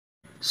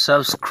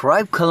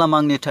Subscribe खालाम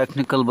आंनि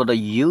technical बड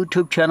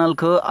YouTube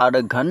चैनलखौ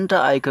आरो घंटा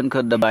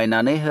आइकनखौ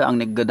दबायनानै हो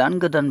आंनि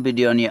गोदान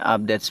भिडिअनि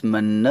आपडेट्स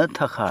मोननो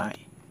थाखाय।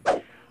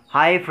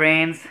 Hi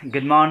friends,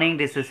 good morning.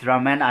 This is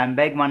Raman. I'm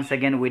back once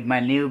again with my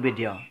new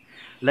video.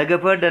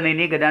 लोगोफोर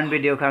दिनैनि गोदान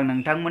भिडिअखौ आं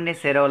नोंथांमोननि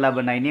सेराव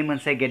लाबोनायनि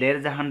मोनसे गेदेर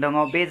जाहोन दङ।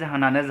 बे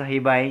जाहोनानो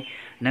जाहैबाय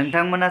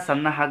नोंथांमोना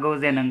साननो हागौ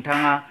जे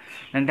नोंथाङा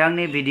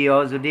नोंथांनि भिडिअ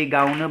जुदि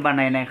गावनो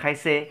बानायनाय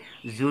खायसे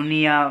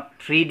जुनिया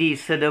 3D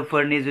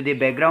सोदोबफोरनि जुदि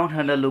बेकग्राउन्ड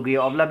होनो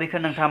लुगैयो अब्ला बेखौ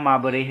नोंथाङा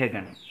माबोरै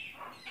होगोन?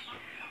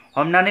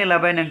 हमनानै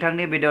लाबाय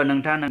नोंथांनि भिडिअ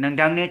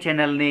नोंथांनि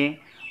चेनेलनि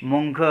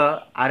मुंखौ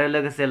आरो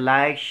लोगोसे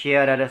लाइक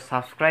शेयार आरो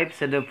साबस्क्राइब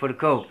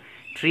सोदोबफोरखौ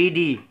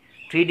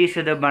 3D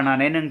सोदोब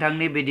बानायनानै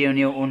नोंथांनि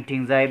भिडिअनि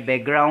उनथिंजाय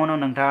बेकग्राउन्डआव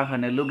नोंथाङा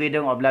होनो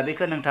लुगैदों अब्ला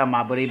बेखौ नोंथाङा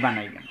माबोरै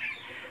बानायगोन?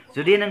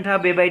 जुदि नोंथाङा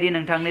बेबायदि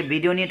नोंथांनि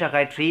भिडिअनि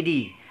थाखाय 3D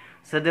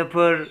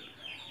सोदोबफोर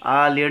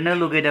लिरनो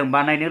लुगैदों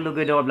बानायनो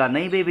लुगैदों अब्ला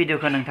नैबे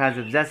भिडिअखौ नोंथाङा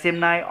जोबजासिम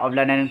नाय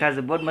अब्लानो नोंथाङा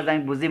जोबोद मोजां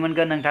बुजि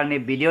मोनगोन नोंथांनि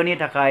भिडिअनि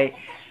थाखाय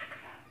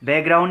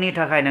बेकग्राउन्डनि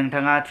थाखाय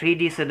नोंथाङा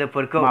 3D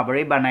सोदोबफोरखौ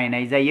माबोरै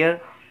बानायनाय जायो।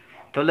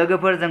 थ'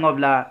 लोगोफोर जों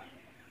अब्ला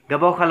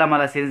गोबाव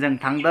खालामालासिनो जों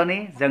थांदोनि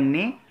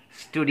जोंनि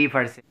स्टुडिअ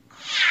फारसे।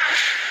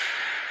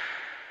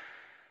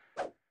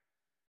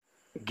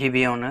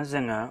 गिबियावनो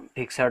जोङो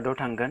पिक्सार्टआव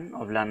थांगोन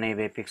अब्ला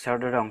नैबे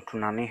पिक्सार्टआव आं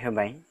थुनानै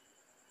होबाय।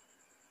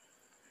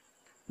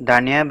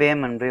 दानिया बे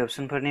मोनब्रै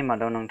अपसनफोरनि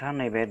मादाव नोंथाङा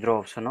नैबे ड्र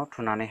अपसनाव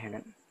थुनानै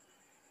होगोन।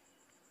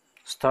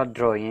 स्टार्ट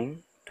ड्रयिं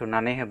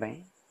थुनानै होबाय।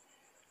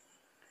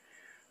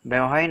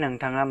 बेवहाय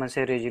नोंथाङा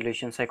मोनसे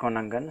रेजुलेसन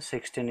सायख'नांगोन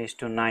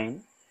 16:9।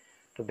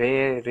 थ' बे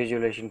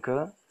रेजुलेसनखौ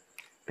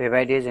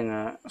बेबायदि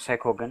जोङो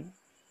सायख'गोन।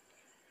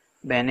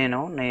 बेनि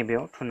उनाव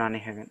नैबेयाव थुनानै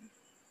होगोन।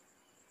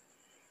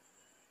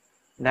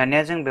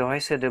 दानिया जों बेवहाय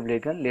सोदोब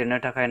लिरगोन। लिरनो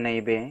थाखाय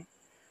नैबे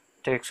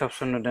टेक्स्ट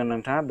अपसन नुदों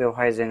नोंथाङा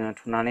बेवहाय जोङो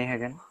थुनानै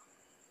होगोन।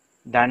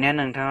 दानिया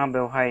नोंथाङा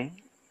बेवहाय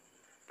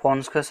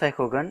फन्ट्सखौ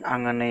सायख'गोन।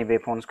 आङो नैबे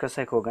फन्ट्सखौ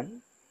सायख'गोन।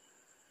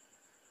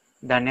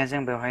 दानिया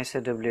जों बेवहाय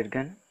सोदोब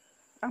लिरगोन।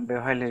 आं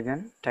बेवहाय लिरगोन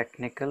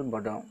टेक्निकल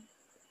बड'।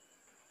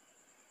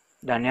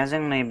 दानिया जों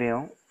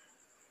नैबेयाव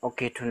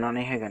अके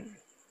थुनानै होगोन।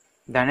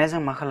 दानिया जों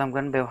मा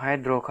खालामगोन बेवहाय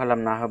ड्र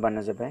खालामना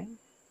होबानो जाबाय।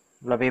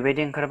 अब्ला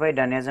बेबायदि ओंखारबाय।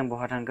 दानिया जों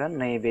बहा थांगोन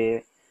नैबे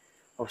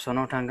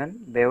अपसनाव थांगोन।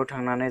 बेयाव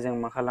थांनानै जों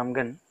मा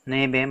खालामगोन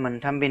नैबे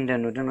मोनथाम बिन्दो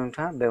नुदों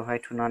नोंथाङा बेवहाय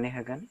थुनानै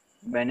होगोन।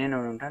 बेनि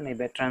उनाव नोंथाङा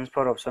नैबे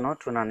ट्रान्सफर अपसनाव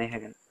थुनानै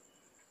होगोन।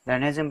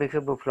 दानिया जों बेखौ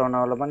बोफ्लावना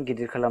अलपमान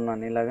गिदिर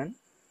खालामनानै लागोन।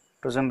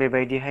 थ' जों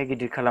बेबायदिहाय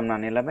गिदिर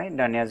खालामनानै लाबाय।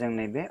 दानिया जों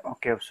नैबे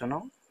अके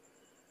अपसनाव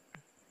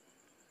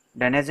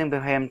दानिया जों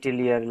बेवहाय एम्पटी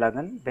लेयार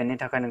लागोन। बेनि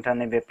थाखाय नोंथाङा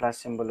नैबे प्लास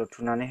सिम्बलाव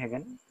थुनानै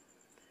होगोन।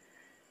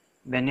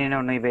 बेनि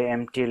उनाव नैबे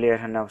एम्पटी लेयार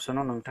होननाय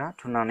अपसनाव नोंथाङा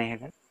थुनानै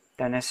होगोन।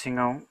 दानिया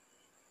सिङाव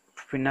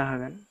थुफिनना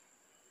होगोन।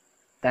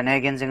 दानिया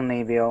एगेन जों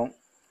नैबेयाव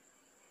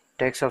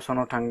टेक्स्ट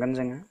अपसनाव थांगोन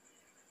जोङो।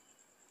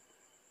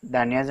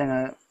 दानिया जोङो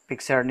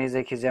पिक्सार्टनि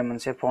जायखिजाया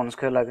मोनसे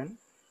फन्ट्सखौ लागोन।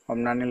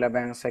 हमनानै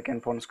लाबाय आं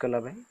सेकेन्ड फन्ट्सखौ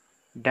लाबाय।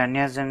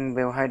 दानिया जों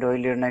बेवहाय दहाय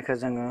लिरनायखौ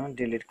जोङो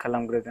डिलिट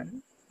खालामग्रोगोन।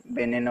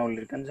 बेनि उनाव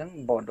लिरगोन जों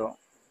बड'।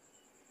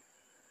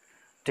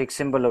 टिक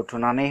सिम्बलाव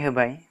थुनानै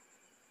होबाय।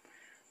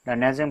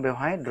 दानिया जों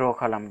बेवहाय ड्र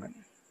खालामगोन।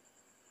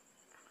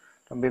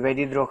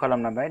 बेबायदि ड्र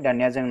खालामनाबाय।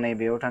 दानिया जों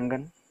नैबेयाव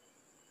थांगोन।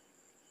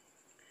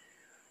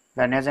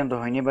 दानिया जों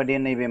दहायनि बादि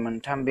नैबे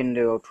मोनथाम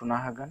बिन्दोआव थुना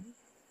होगोन।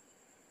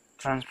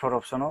 ट्रान्सफर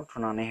अपसनाव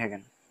थुनानै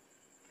होगोन।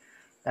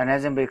 दानिया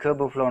जों बेखौ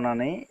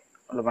बोफ्लावनानै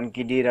अलपमान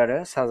गिदिर आरो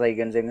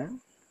साजायगोन जोङो।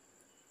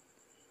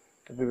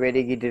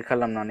 बेबायदि गिदिर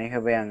खालामनानै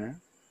होबाय आङो।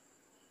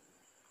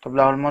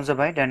 अब्ला अलमस्ट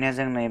जाबाय। दानिया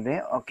जों नैबे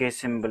अके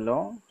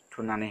सिम्बलाव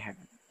थुनानै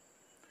होगोन।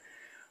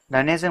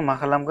 दानिया जों मा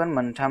खालामगोन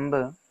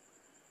मोनथामबो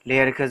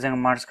लेयारखौ जों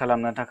मार्ज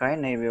खालामनो थाखाय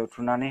नैबेयाव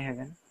थुनानै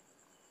होगोन।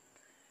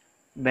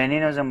 बेनि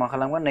उनाव जों मा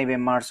खालामगोन नैबे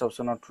मार्ज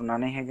अपसनाव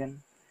थुनानै होगोन।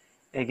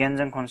 एगेन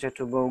जों खनसे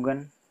थुबावगोन।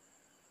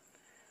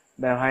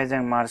 बेवहाय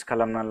जों मार्ज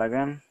खालामना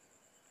लागोन।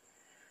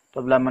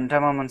 अब्ला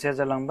मोनथामा मोनसे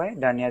जालांबाय।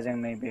 दानिया जों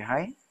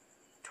नैबेहाय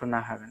थुना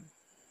होगोन।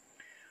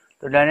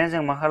 थ' दानिया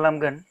जों मा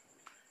खालामगोन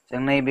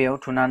जों नैबेयाव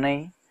थुनानै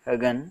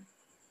होगोन।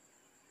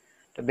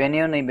 थ' बेनि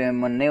उनाव नैबे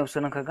मोननै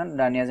अपसन ओंखारगोन।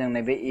 दानिया जों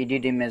नैबे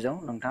एडिट इमेजाव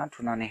नोंथाङा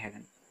थुनानै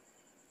होगोन।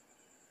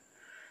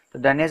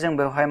 थ' दानिया जों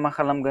बेवहाय मा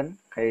खालामगोन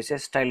एसे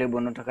स्टाइल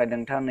होबावनो थाखाय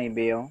नोंथाङा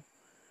नैबेयाव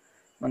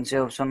मोनसे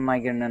अपसन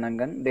नागिरनो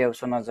नांगोन। बे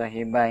अपसना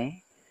जाहैबाय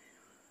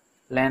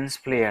लेन्स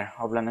प्लेयार।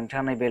 अब्ला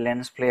नोंथाङा नैबे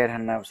लेन्स प्लेयार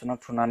होननाय अपसनाव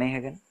थुनानै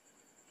होगोन।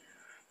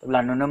 अब्ला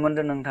नुनो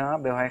मोनदों नोंथाङा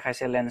बेवहाय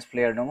खायसे लेन्स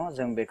प्लेयार दङ।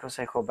 जों बेखौ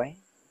सायख'बाय।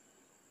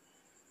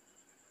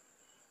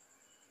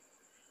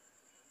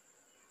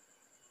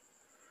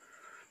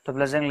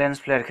 अब्ला जों लेन्स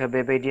प्लेयारखौ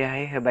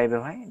बेबायदिहाय होबाय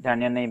बेवहाय।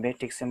 दानिया नैबे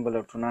टिक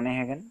सिम्बलाव थुनानै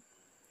होगोन।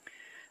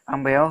 आं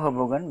बेयाव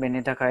होबावगोन।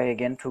 बेनि थाखाय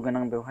एगेन थुगोन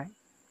आं बेवहाय।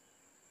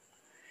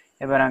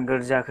 एबार आं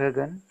गोरजाखौ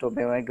होगोन। थ'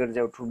 बेवहाय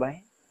गोरजायाव थुबाय।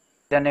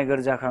 दानिया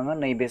गोरजाखाङो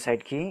नैबे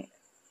साइडखि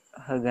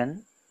होगोन।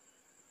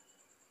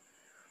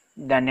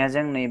 दानिया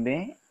जों नैबे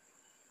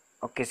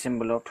अके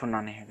सिम्बलाव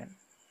थुनानै होगोन।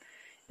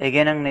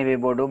 एगेन आं नैबे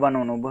बड'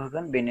 बानावनोबो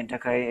होगोन। बेनि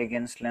थाखाय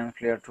एगेन लेन्स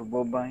प्लेयार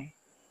थुबावबाय।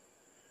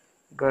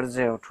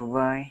 गोरजायाव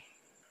थुबाय।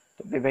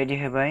 बेबायदि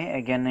होबाय।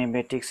 एगेन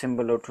नैबे टिक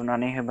सिम्बलाव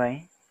थुनानै होबाय।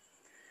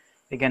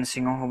 एगेन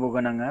सिङाव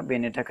होबोगोन आङो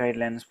बेनि थाखाय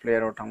लेन्स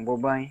प्लेयाराव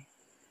थांबावबाय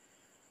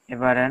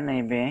एबार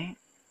नैबे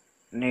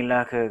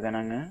नीलाखौ होगोन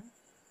आङो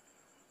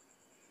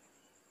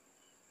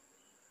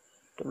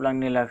थब्ला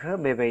नीलाखौ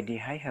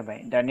बेबायदिहाय होबाय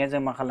दानिया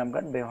जों मा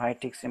खालामगोन बेवहाय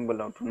टिक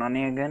सिम्बलाव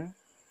थुनानै होगोन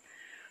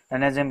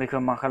दानिया जों बेखौ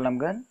मा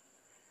खालामगोन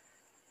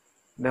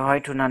बेवहाय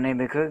थुनानै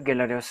बेखौ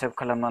गेलारियाव सेभ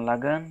खालामना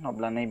लागोन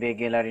अब्ला नैबे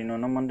गेलारि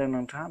नुनो मोनदों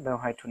नोंथाङा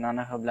बेवहाय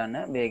थुनानै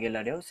होब्लानो बे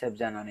गेलारियाव सेभ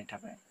जानानै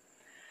थाबाय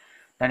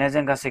दानिया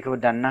जों गासैखौबो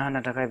दानना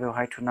होनो थाखाय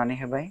बेवहाय थुनानै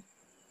होबाय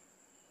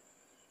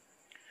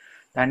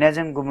दानिया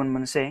जों गुबुन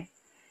मोनसे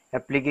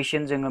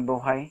एप्लिकेशन जोङो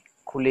बेवहाय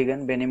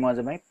खुलिगोन बेनि मुङा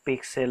जाबाय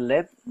पिक्सेल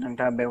लेब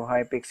नोंथाङा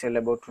बेवहाय पिक्सेल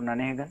लेबाव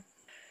थुनानै होगोन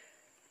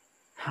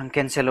आं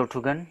केन्सेलाव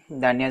थुगोन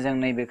दानिया जों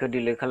नैबेखौ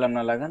डिलिट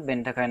खालामना लागोन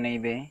बेनि थाखाय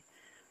नैबे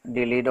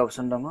डिलिट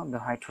अपसन दङ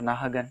बेवहाय थुना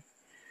होगोन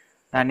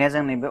दानिया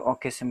जों नैबे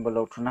अके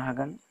सिम्बलाव थुना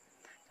होगोन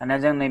दानिया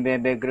जों नैबे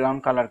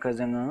बेकग्राउन्ड कालारखौ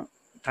जोङो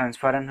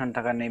ट्रान्सपारेन्ट होनो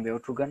थाखाय नैबेयाव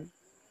थुगोन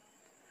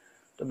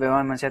तो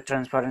बेवहाय मोनसे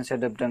ट्रान्सपारेन्ट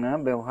सोदोब दङ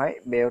बेवहाय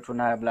बेयाव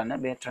थुना होब्लानो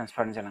बे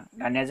ट्रान्सपारेन्ट जागोन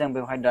दानिया जों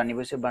बेवहाय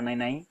दानिबोसो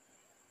बानायनाय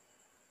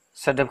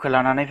सोदोबखौ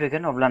लानानै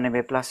फैगोन अब्ला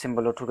नैबे प्लास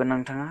सिम्बलाव थुगोन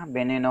नोंथाङा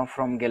बेनि उनाव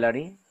फ्रम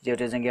गेलारि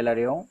जिहेतु जों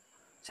गेलारियाव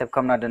सेभ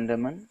खालामना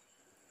दोन्दोंमोन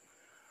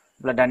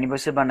अब्ला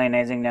दानिबोसो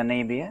बानायनाय जोंनिया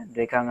नैबेयो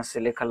बेखौ आङो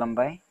सेलेक्ट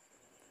खालामबाय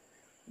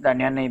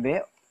दानिया नैबे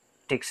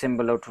टिक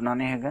सिम्बलाव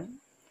थुनानै होगोन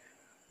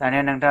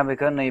दानिया नोंथाङा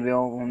बेखौ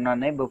नैबेयाव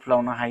हमनानै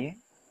बोफ्लावनो हायो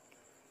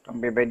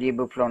बेबायदि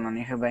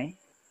बोफ्लावनानै होबाय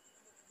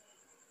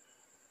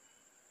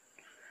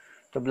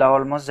थब्ला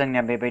अलमस्ट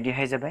जोंनिया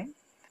बेबायदिहाय जाबाय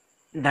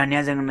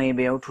दानिया जों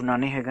नैबेयाव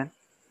थुनानै होगोन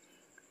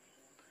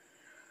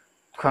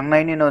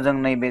थुखांनायनि उनाव जों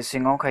नैबे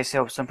सिङाव खायसे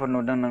अपसनफोर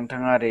नुदों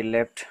नोंथाङा ओरै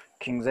लेफ्ट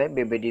खिंजाय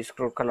बेबायदि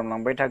स्क्रल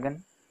खालामलांबाय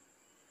थागोन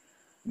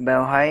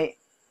बेवहाय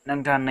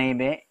नोंथाङा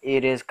नैबे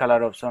इरेज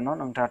कालार अपसनाव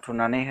नोंथाङा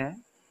थुनानै हो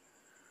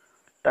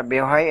दा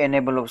बेवहाय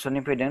एनेबल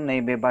अपसननि फैदों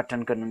नैबे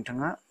बाटोनखौ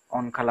नोंथाङा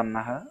अन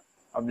खालामना हो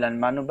अब्ला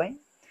मा नुबाय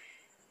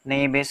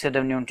नैबे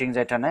सोदोबनि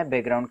उनथिंजाय थानाय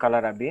बेकग्राउन्ड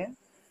कालारा बेयो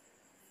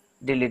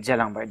डिलिट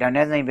जालांबाय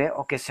दानिया नैबे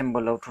अके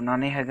सिम्बलाव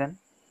थुनानै होगोन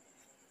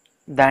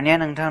दानिया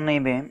नोंथाङा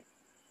नैबे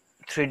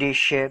 3D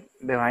शेप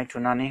बेवहाय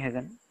थुनानै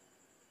होगोन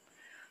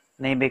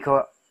नैबेखौ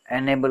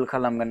एनेबल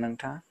खालामगोन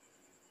नोंथाङा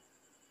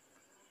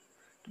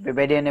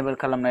बेबायदि एनेबल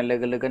खालामनाय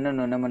लोगो लोगोनो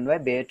नुनो मोनबाय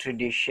बे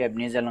 3D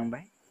शेपनि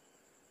जालांबाय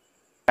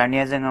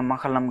दानिया जोङो मा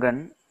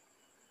खालामगोन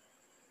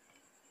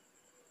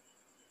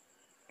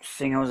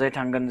सिङाव जाय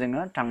थांगोन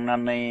जोङो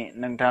थांनानै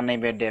नोंथाङा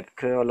नैबे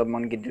डेप्थखौ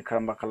अलपमान गिदिर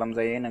खालामबा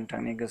खालामजायो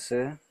नोंथांनि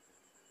गोसो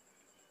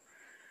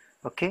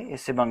अके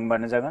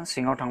एसेबांबानो जागोन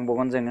सिङाव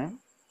थांबावगोन जोङो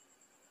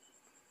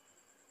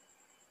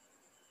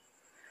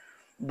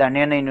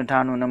दानिया नै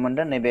नोंथाङा नुनो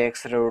मोनदों नैबे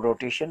एक्सरे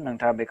रटेशन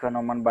नोंथाङा बेखौ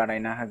नमान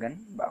बानायना होगोन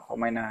बा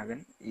खमायना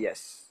होगोन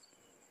येस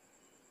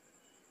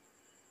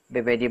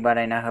बेबायदि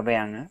बानायना होबाय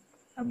आङो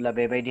अब्ला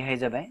बेबायदिहाय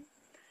जाबाय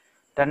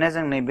दानिया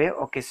जों नैबे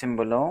अके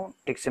सिम्बलाव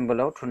टिक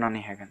सिम्बलाव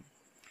थुनानै होगोन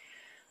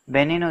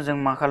बेनि उनाव जों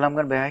मा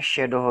खालामगोन बेहाय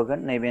शेड'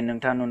 होगोन नैबे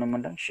नोंथाङा नुनो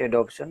मोनदों शेड'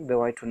 अपसन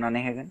बेवहाय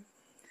थुनानै होगोन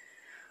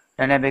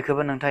दानिया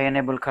बेखौबो नोंथाङा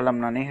एनेबल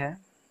खालामनानै हो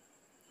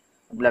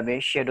अब्ला बे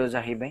शेड'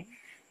 जाहैबाय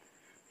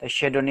दा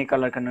शेड'नि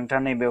कालारखौ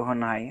नोंथाङा नैबेयाव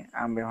होनो हायो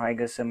आं बेवहाय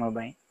गोसोम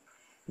होबाय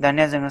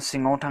दानिया जोङो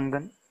सिङाव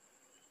थांगोन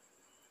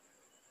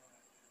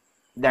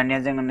दानिया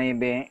जोङो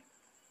नैबे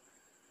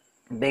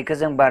बेखौ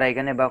जों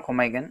बारायगोन एबा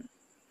खमायगोन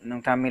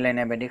नोंथाङा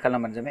मिलायनाय बायदि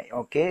खालामबानो जाबाय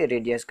अके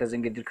रेडियासखौ जों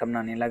गिदिर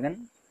खालामनानै लागोन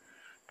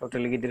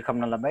टटेल गिदिर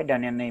खालामना लाबाय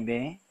दानिया नैबे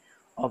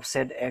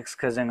अफसेट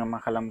एक्सखौ जोङो मा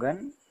खालामगोन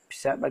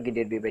फिसा बा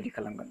गिदिर बेबायदि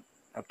खालामगोन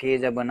अके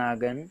जाबोनो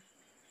हागोन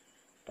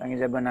आं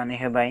जाबोनानै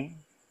होबाय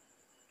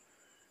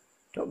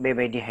थ'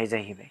 बेबायदिहाय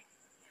जाहैबाय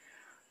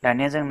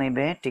दानिया जों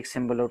नैबे टिक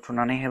सिम्बलाव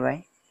थुनानै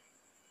होबाय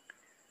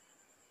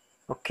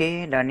अके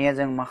दानिया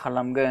जों मा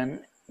खालामगोन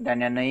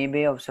दानिया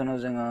नैबे अपसनाव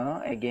जोङो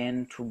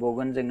एगेन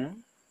थुबावगोन जोङो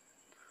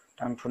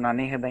आं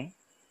थुनानै होबाय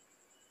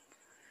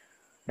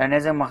दानिया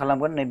जों मा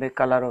खालामगोन नैबे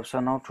कालार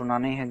अपसनाव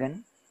थुनानै होगोन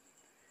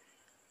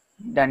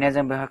दानिया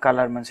जों बेहा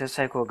कालार मोनसे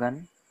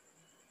सायख'गोन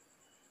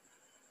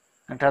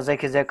नोंथाङा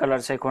जायखिजाया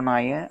कालार सायख'नो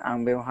हायो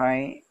आं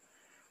बेवहाय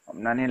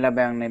हमनानै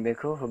लाबाय आं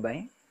नैबेखौ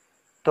होबाय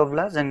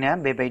थ'ब्ला जोंनिया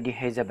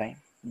बेबायदिहाय जाबाय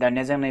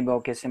दानिया जों नैबे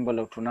अके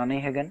सिम्बलाव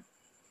थुनानै होगोन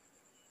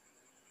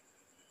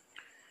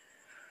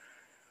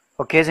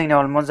अके जोंनिया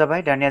अलमस्ट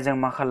जाबाय दानिया जों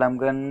मा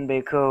खालामगोन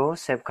बेखौ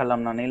सेभ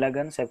खालामनानै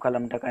लागोन सेभ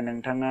खालामनो थाखाय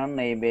नोंथाङा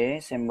नैबे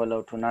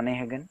सिम्बलाव थुनानै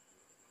होगोन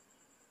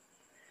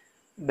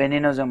बेनि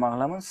उनाव जों मा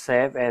खालामो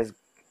सेभ एज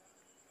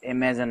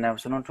इमेज होननाय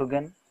अपसनाव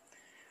थुगोन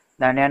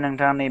दानिया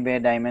नोंथाङा नैबे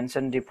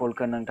डाइमेनसन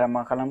डिफल्टखौ नोंथाङा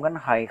मा खालामगोन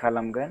हाइ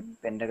खालामगोन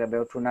बेनि थाखाय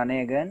बेयाव थुनानै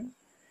होगोन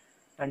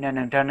दानिया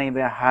नोंथाङा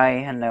नैबे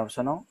हाइ होननाय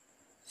अपसनाव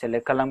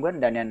सेलेक्ट खालामगोन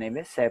दानिया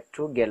नैबे सेभ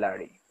टु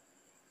गेलारि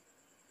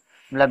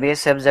अब्ला बेयो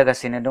सेभ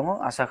जागासिनो दङ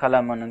आसा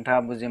खालामो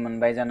नोंथाङा बुजि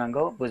मोनबाय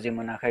जानांगौ बुजि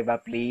मोनाखैबा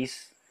प्लिज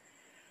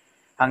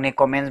आंनि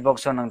कमेन्ट्स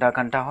बक्सआव नोंथाङा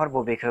खोन्थाहर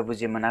बबेखौ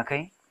बुजि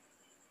मोनाखै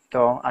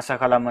थ' आसा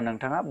खालामो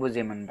नोंथाङा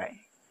बुजि मोनबाय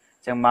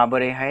जों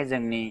माबोरैहाय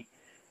जोंनि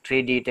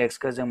 3D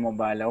टेक्सटखौ जों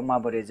मबाइलाव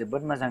माबोरै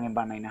जोबोद मोजाङै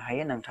बानायनो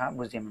हायो नोंथाङा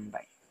बुजि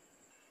मोनबाय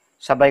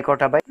साबायखर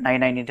थाबाय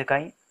नायनायनि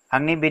थाखाय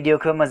आंनि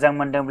भिडिअखौ मोजां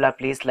मोनदोंब्ला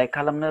प्लिज लाइक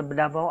खालामनो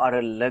दाबाव आरो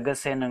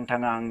लोगोसे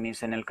नोंथाङा आंनि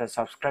चेनेलखौ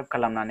साबस्क्राइब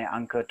खालामनानै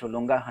आंखौ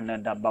थुलुंगा होनो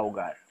दा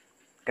बावगार।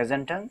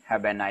 गोजोन्थों।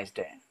 Have a nice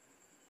day.